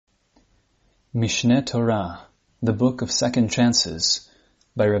Mishneh Torah, the Book of Second Chances,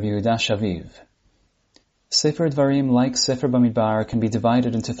 by Rabbi Yehuda Shaviv. Sefer Dvarim, like Sefer Bamidbar, can be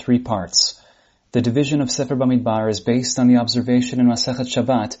divided into three parts. The division of Sefer Bamidbar is based on the observation in Masechet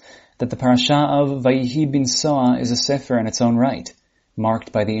Shabbat that the parasha of Vayihi bin Soa is a sefer in its own right,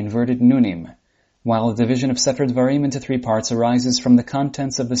 marked by the inverted nunim, while the division of Sefer Dvarim into three parts arises from the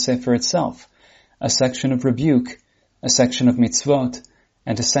contents of the sefer itself, a section of rebuke, a section of mitzvot,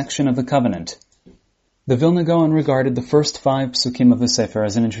 and a section of the covenant. The Vilna Gaon regarded the first 5 psukim of the Sefer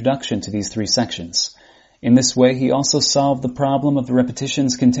as an introduction to these three sections. In this way, he also solved the problem of the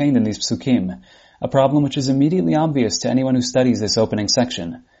repetitions contained in these psukim, a problem which is immediately obvious to anyone who studies this opening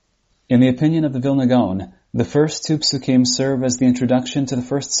section. In the opinion of the Vilna Gaon, the first 2 psukim serve as the introduction to the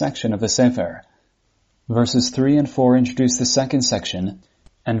first section of the Sefer. Verses 3 and 4 introduce the second section,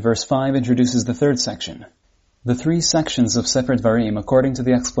 and verse 5 introduces the third section. The 3 sections of Sefer Dvarim, according to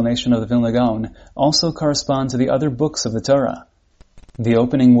the explanation of the Vilna Gaon, also correspond to the other books of the Torah. The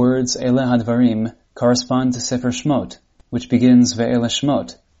opening words, Ele HaDvarim, correspond to Sefer Shmot, which begins Ve'ele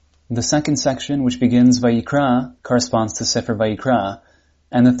Shmot. The second section, which begins Vayikra, corresponds to Sefer Vayikra,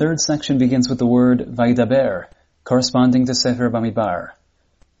 and the third section begins with the word Vayidaber, corresponding to Sefer Bamidbar.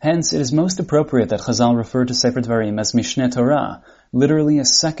 Hence, it is most appropriate that Chazal refer to Sefer Dvarim as Mishneh Torah, literally a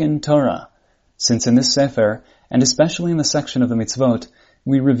second Torah, since in this Sefer, and especially in the section of the mitzvot,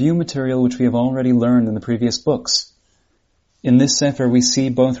 we review material which we have already learned in the previous books. In this Sefer we see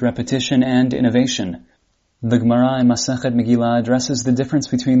both repetition and innovation. The Gemara in Masechet Megillah addresses the difference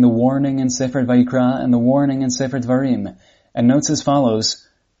between the warning in Sefer Vayikra and the warning in Sefer Dvarim, and notes as follows: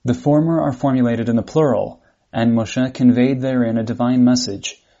 the former are formulated in the plural, and Moshe conveyed therein a divine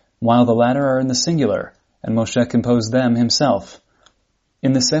message, while the latter are in the singular, and Moshe composed them himself.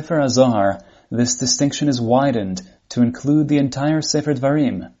 In the Sefer HaZohar, this distinction is widened to include the entire Sefer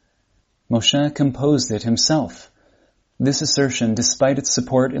Dvarim. Moshe composed it himself. This assertion, despite its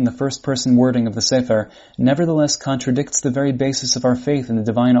support in the first-person wording of the Sefer, nevertheless contradicts the very basis of our faith in the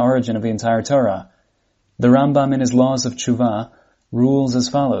divine origin of the entire Torah. The Rambam in his Laws of Tshuva rules as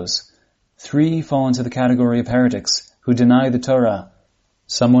follows: 3 fall into the category of heretics who deny the Torah.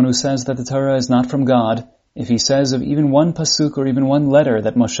 Someone who says that the Torah is not from God, if he says of even one pasuk or even one letter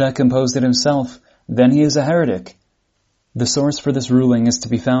that Moshe composed it himself, then he is a heretic. The source for this ruling is to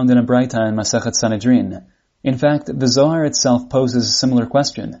be found in a Braita in Masechet Sanhedrin. In fact, the Zohar itself poses a similar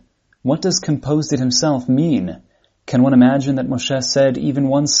question. What does composed it himself mean? Can one imagine that Moshe said even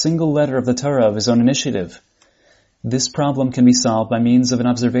one single letter of the Torah of his own initiative? This problem can be solved by means of an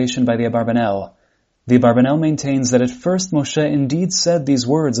observation by the Abarbanel. The Abarbanel maintains that at first Moshe indeed said these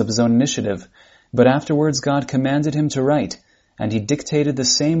words of his own initiative, but afterwards God commanded him to write, and he dictated the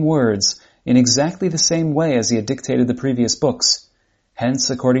same words in exactly the same way as he had dictated the previous books. Hence,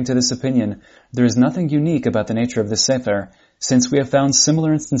 according to this opinion, there is nothing unique about the nature of this Sefer, since we have found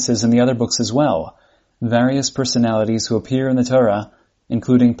similar instances in the other books as well. Various personalities who appear in the Torah,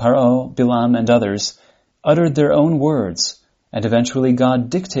 including Paro, Bilam, and others, uttered their own words, and eventually God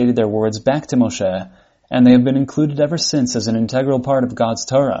dictated their words back to Moshe, and they have been included ever since as an integral part of God's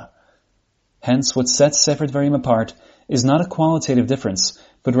Torah. Hence, what sets Sefer Dvarim apart is not a qualitative difference,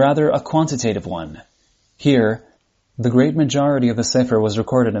 but rather a quantitative one. Here, the great majority of the Sefer was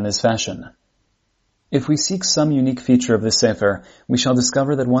recorded in this fashion. If we seek some unique feature of this Sefer, we shall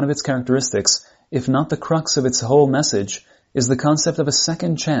discover that one of its characteristics, if not the crux of its whole message, is the concept of a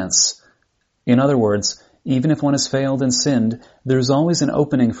second chance. In other words, even if one has failed and sinned, there is always an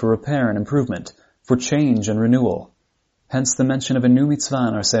opening for repair and improvement, for change and renewal. Hence the mention of a new mitzvah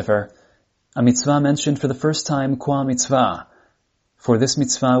in our Sefer, a mitzvah mentioned for the first time qua mitzvah. For this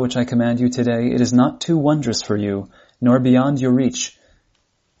mitzvah which I command you today, it is not too wondrous for you, nor beyond your reach.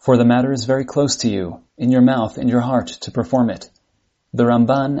 For the matter is very close to you, in your mouth, in your heart, to perform it. The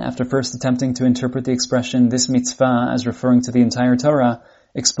Ramban, after first attempting to interpret the expression this mitzvah as referring to the entire Torah,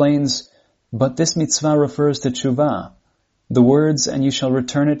 explains, but this mitzvah refers to tshuva. The words, and you shall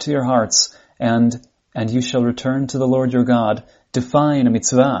return it to your hearts, and you shall return to the Lord your God, define a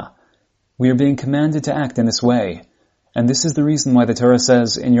mitzvah. We are being commanded to act in this way, and this is the reason why the Torah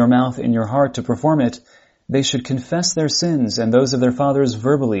says, in your mouth, in your heart, to perform it, they should confess their sins and those of their fathers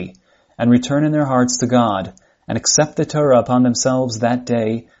verbally, and return in their hearts to God, and accept the Torah upon themselves that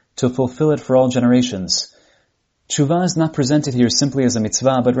day to fulfill it for all generations. Tshuva is not presented here simply as a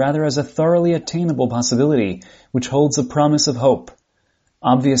mitzvah, but rather as a thoroughly attainable possibility, which holds a promise of hope.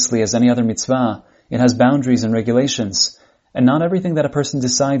 Obviously, as any other mitzvah, it has boundaries and regulations, and not everything that a person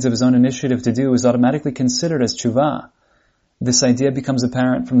decides of his own initiative to do is automatically considered as tshuva. This idea becomes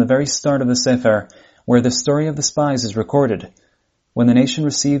apparent from the very start of the Sefer, where the story of the spies is recorded. when the nation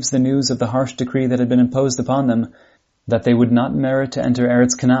receives the news of the harsh decree that had been imposed upon them, that they would not merit to enter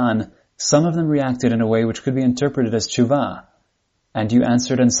Eretz Canaan, some of them reacted in a way which could be interpreted as tshuva. And you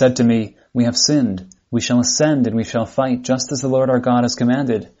answered and said to me, we have sinned, we shall ascend and we shall fight, just as the Lord our God has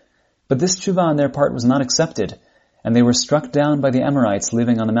commanded. But this tshuva on their part was not accepted, and they were struck down by the Amorites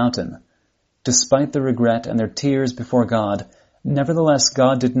living on the mountain. Despite the regret and their tears before God, nevertheless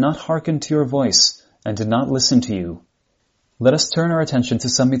God did not hearken to your voice, and did not listen to you. Let us turn our attention to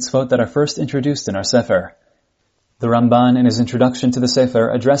some mitzvot that are first introduced in our Sefer. The Ramban, in his introduction to the Sefer,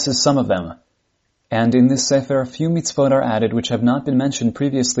 addresses some of them. And in this Sefer, a few mitzvot are added which have not been mentioned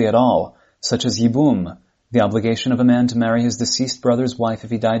previously at all, such as Yibum, the obligation of a man to marry his deceased brother's wife if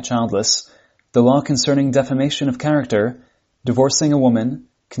he died childless, the law concerning defamation of character, divorcing a woman,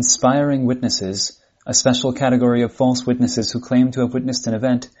 conspiring witnesses, a special category of false witnesses who claim to have witnessed an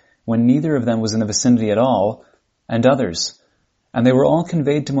event when neither of them was in the vicinity at all, and others. And they were all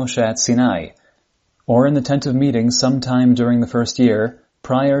conveyed to Moshe at Sinai, or in the tent of meeting sometime during the first year,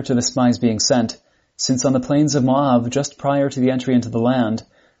 prior to the spies being sent, since on the plains of Moab, just prior to the entry into the land,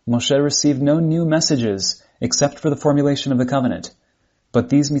 Moshe received no new messages except for the formulation of the covenant. But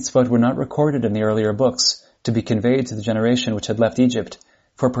these mitzvot were not recorded in the earlier books to be conveyed to the generation which had left Egypt,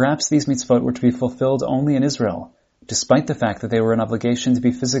 for perhaps these mitzvot were to be fulfilled only in Israel, despite the fact that they were an obligation to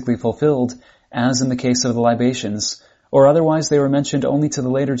be physically fulfilled, as in the case of the libations, or otherwise they were mentioned only to the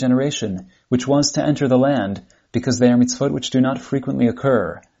later generation, which was to enter the land, because they are mitzvot which do not frequently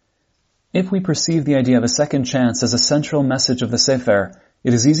occur. If we perceive the idea of a second chance as a central message of the Sefer,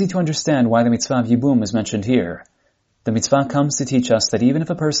 it is easy to understand why the mitzvah of Yibum is mentioned here. The mitzvah comes to teach us that even if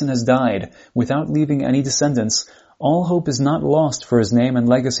a person has died without leaving any descendants, all hope is not lost for his name and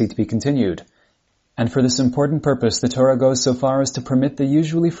legacy to be continued. And for this important purpose, the Torah goes so far as to permit the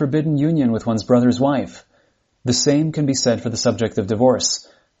usually forbidden union with one's brother's wife. The same can be said for the subject of divorce.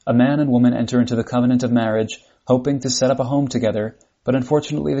 A man and woman enter into the covenant of marriage, hoping to set up a home together, but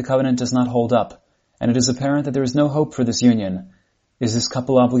unfortunately the covenant does not hold up, and it is apparent that there is no hope for this union. Is this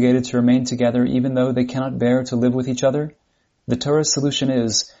couple obligated to remain together even though they cannot bear to live with each other? The Torah's solution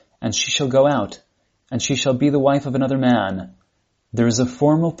is, and she shall go out, and she shall be the wife of another man. There is a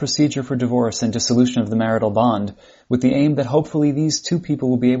formal procedure for divorce and dissolution of the marital bond, with the aim that hopefully these two people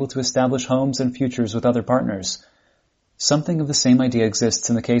will be able to establish homes and futures with other partners. Something of the same idea exists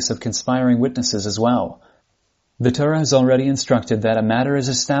in the case of conspiring witnesses as well. The Torah has already instructed that a matter is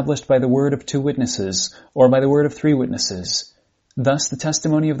established by the word of 2 witnesses, or by the word of 3 witnesses. Thus, the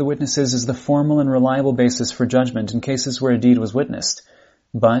testimony of the witnesses is the formal and reliable basis for judgment in cases where a deed was witnessed.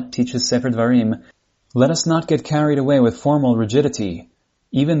 But, teaches Sefer Dvarim, let us not get carried away with formal rigidity.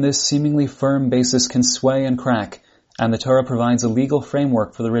 Even this seemingly firm basis can sway and crack, and the Torah provides a legal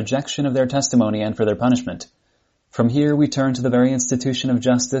framework for the rejection of their testimony and for their punishment. From here we turn to the very institution of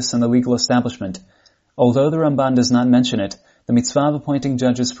justice and the legal establishment. Although the Ramban does not mention it, the mitzvah of appointing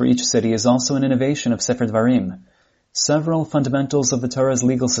judges for each city is also an innovation of Sefer Dvarim. Several fundamentals of the Torah's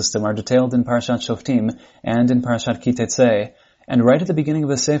legal system are detailed in Parashat Shoftim and in Parashat Ki Tetzei, and right at the beginning of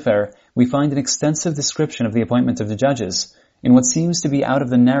the Sefer, we find an extensive description of the appointment of the judges, in what seems to be out of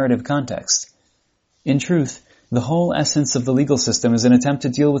the narrative context. In truth, the whole essence of the legal system is an attempt to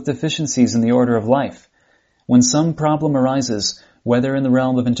deal with deficiencies in the order of life. When some problem arises, whether in the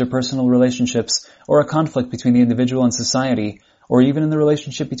realm of interpersonal relationships, or a conflict between the individual and society, or even in the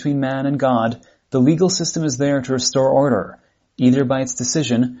relationship between man and God, the legal system is there to restore order, either by its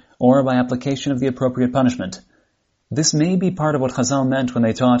decision or by application of the appropriate punishment. This may be part of what Chazal meant when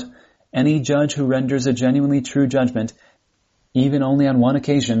they taught, any judge who renders a genuinely true judgment, even only on one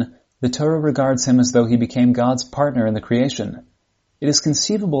occasion, the Torah regards him as though he became God's partner in the creation. It is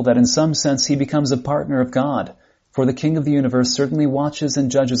conceivable that in some sense he becomes a partner of God, for the King of the universe certainly watches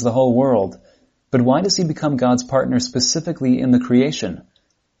and judges the whole world. But why does he become God's partner specifically in the creation?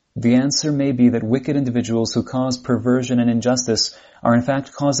 The answer may be that wicked individuals who cause perversion and injustice are in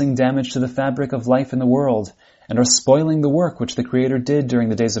fact causing damage to the fabric of life in the world, and are spoiling the work which the Creator did during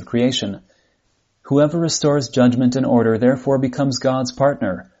the days of creation. Whoever restores judgment and order therefore becomes God's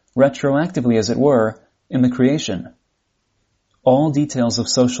partner, retroactively as it were, in the creation. All details of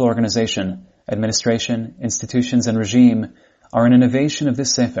social organization, administration, institutions, and regime are an innovation of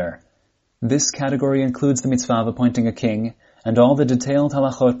this Sefer. This category includes the mitzvah of appointing a king, and all the detailed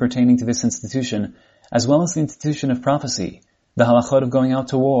halachot pertaining to this institution, as well as the institution of prophecy, the halachot of going out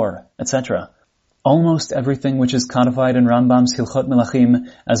to war, etc. Almost everything which is codified in Rambam's Hilchot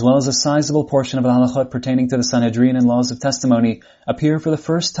Melachim, as well as a sizable portion of the halachot pertaining to the Sanhedrin and laws of testimony, appear for the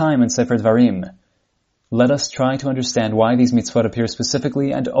first time in Sefer Dvarim. Let us try to understand why these mitzvot appear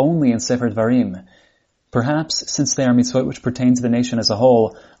specifically and only in Sefer Dvarim. Perhaps, since they are mitzvot which pertain to the nation as a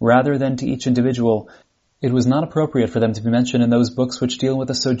whole, rather than to each individual, it was not appropriate for them to be mentioned in those books which deal with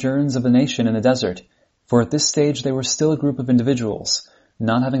the sojourns of the nation in the desert, for at this stage they were still a group of individuals,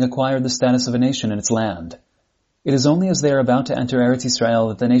 not having acquired the status of a nation in its land. It is only as they are about to enter Eretz Yisrael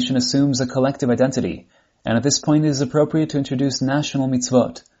that the nation assumes a collective identity, and at this point it is appropriate to introduce national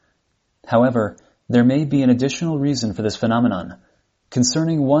mitzvot. However, there may be an additional reason for this phenomenon.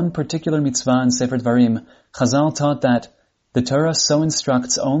 Concerning one particular mitzvah in Sefer Dvarim, Chazal taught that the Torah so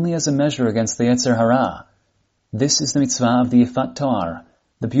instructs only as a measure against the Yetzer Hara. This is the mitzvah of the Yifat Toar,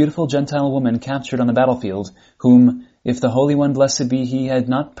 the beautiful Gentile woman captured on the battlefield, whom, if the Holy One, blessed be He, had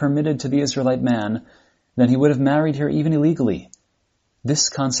not permitted to the Israelite man, then he would have married her even illegally. This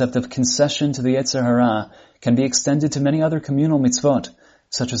concept of concession to the Yetzer Hara can be extended to many other communal mitzvot,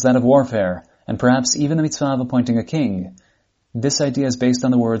 such as that of warfare, and perhaps even the mitzvah of appointing a king. This idea is based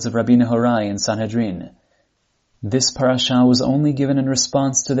on the words of Rabbi Nehorai in Sanhedrin. This parasha was only given in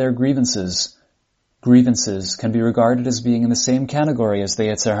response to their grievances. Grievances can be regarded as being in the same category as the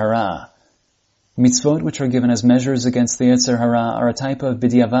Yetzer Hara. Mitzvot which are given as measures against the Yetzer Hara are a type of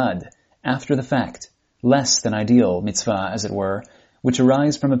b'diavad, after the fact, less than ideal mitzvah, as it were, which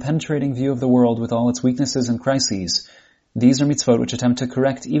arise from a penetrating view of the world with all its weaknesses and crises. These are mitzvot which attempt to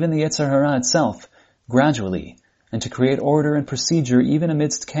correct even the Yetzer Hara itself, gradually, and to create order and procedure even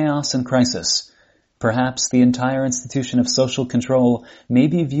amidst chaos and crisis. Perhaps the entire institution of social control may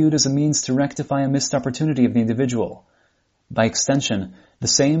be viewed as a means to rectify a missed opportunity of the individual. By extension, the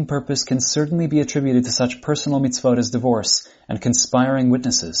same purpose can certainly be attributed to such personal mitzvot as divorce and conspiring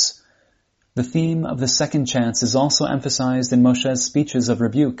witnesses. The theme of the second chance is also emphasized in Moshe's speeches of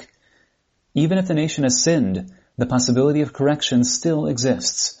rebuke. Even if the nation has sinned, the possibility of correction still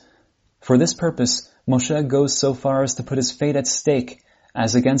exists. For this purpose, Moshe goes so far as to put his fate at stake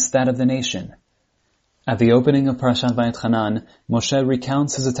as against that of the nation. At the opening of Parashat Vayetchanan, Moshe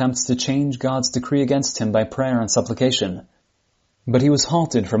recounts his attempts to change God's decree against him by prayer and supplication. But he was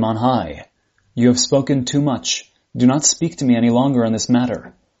halted from on high. "You have spoken too much. Do not speak to me any longer on this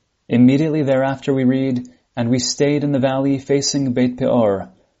matter." Immediately thereafter we read, "And we stayed in the valley facing Beit Peor.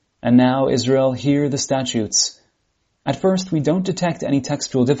 And now, Israel, hear the statutes." At first we don't detect any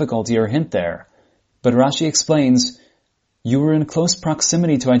textual difficulty or hint there, but Rashi explains, "You were in close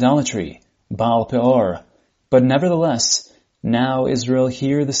proximity to idolatry, Baal Peor, but nevertheless, now, Israel,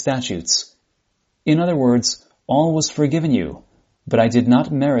 hear the statutes." In other words, all was forgiven you, but I did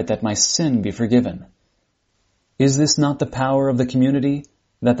not merit that my sin be forgiven. Is this not the power of the community,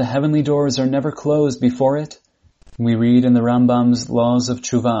 that the heavenly doors are never closed before it? We read in the Rambam's Laws of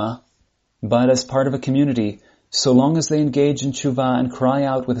Tshuva, "But as part of a community, so long as they engage in tshuva and cry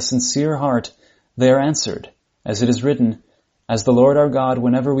out with a sincere heart, they are answered, as it is written, as the Lord our God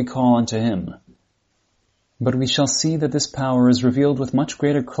whenever we call unto Him." But we shall see that this power is revealed with much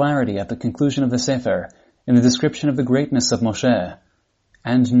greater clarity at the conclusion of the Sefer, in the description of the greatness of Moshe.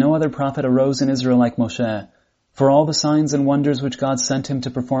 And no other prophet arose in Israel like Moshe, for all the signs and wonders which God sent him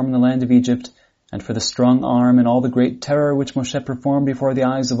to perform in the land of Egypt, and for the strong arm and all the great terror which Moshe performed before the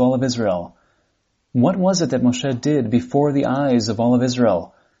eyes of all of Israel. What was it that Moshe did before the eyes of all of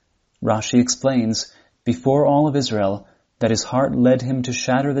Israel? Rashi explains, before all of Israel, that his heart led him to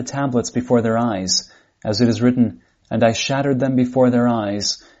shatter the tablets before their eyes, as it is written, "And I shattered them before their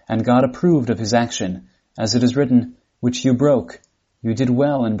eyes," and God approved of his action, as it is written, "Which you broke, you did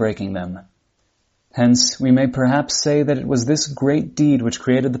well in breaking them." Hence, we may perhaps say that it was this great deed which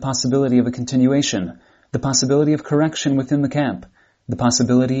created the possibility of a continuation, the possibility of correction within the camp, the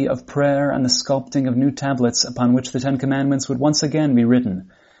possibility of prayer and the sculpting of new tablets upon which the Ten Commandments would once again be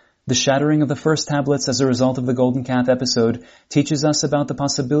written. The shattering of the first tablets as a result of the golden calf episode teaches us about the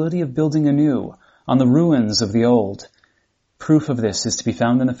possibility of building anew on the ruins of the old. Proof of this is to be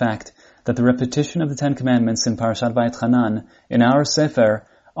found in the fact that the repetition of the Ten Commandments in Parashat Vayetchanan in our Sefer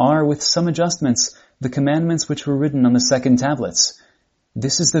are, with some adjustments, the commandments which were written on the second tablets.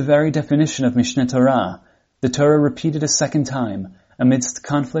 This is the very definition of Mishneh Torah, the Torah repeated a second time, amidst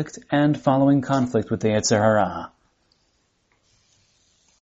conflict and following conflict with the Yetzer Hara.